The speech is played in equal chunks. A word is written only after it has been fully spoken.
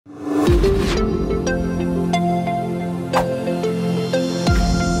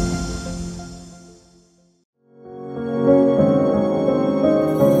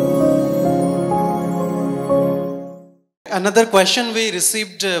Another question we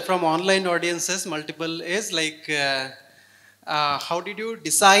received from online audiences, multiple, is like, how did you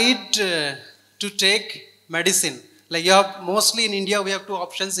decide to take medicine? Like you have, mostly in India, we have two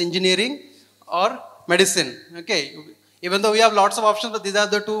options, engineering or medicine. Okay. Even though we have lots of options, but these are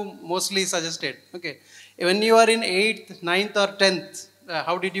the two mostly suggested. Okay. When you are in 8th, 9th or 10th,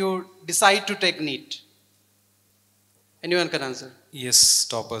 how did you decide to take NEET? Anyone can answer. Yes,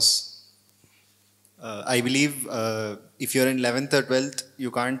 toppers. I believe if you're in 11th or 12th,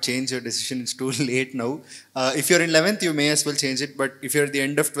 you can't change your decision. It's too late now. If you're in 11th, you may as well change it. But if you're at the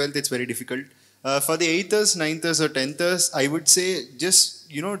end of 12th, it's very difficult. For the 8thers, 9thers or 10thers, I would say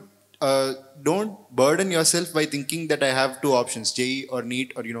just, don't burden yourself by thinking that I have two options, JEE or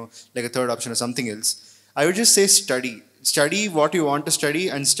NEET or, like a third option or something else. I would just say study. Study what you want to study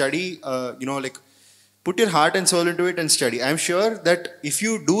and study, put your heart and soul into it and study. I'm sure that if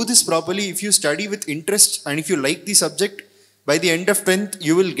you do this properly, if you study with interest and if you like the subject, by the end of 10th,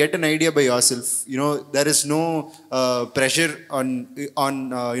 you will get an idea by yourself. There is no pressure on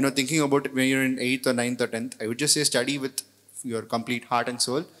thinking about it when you're in 8th or 9th or 10th. I would just say study with your complete heart and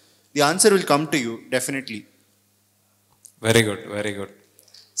soul. The answer will come to you, definitely. Very good, very good.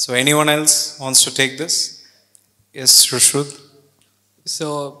 So anyone else wants to take this? Yes, Shrushrud.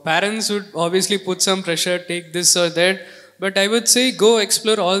 So parents would obviously put some pressure, take this or that, but I would say go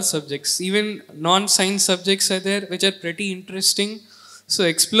explore all subjects. Even non-science subjects are there which are pretty interesting. So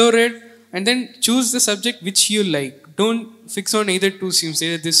explore it and then choose the subject which you like. Don't fix on either two streams,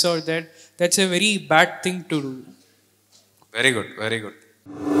 either this or that. That's a very bad thing to do. Very good, very good.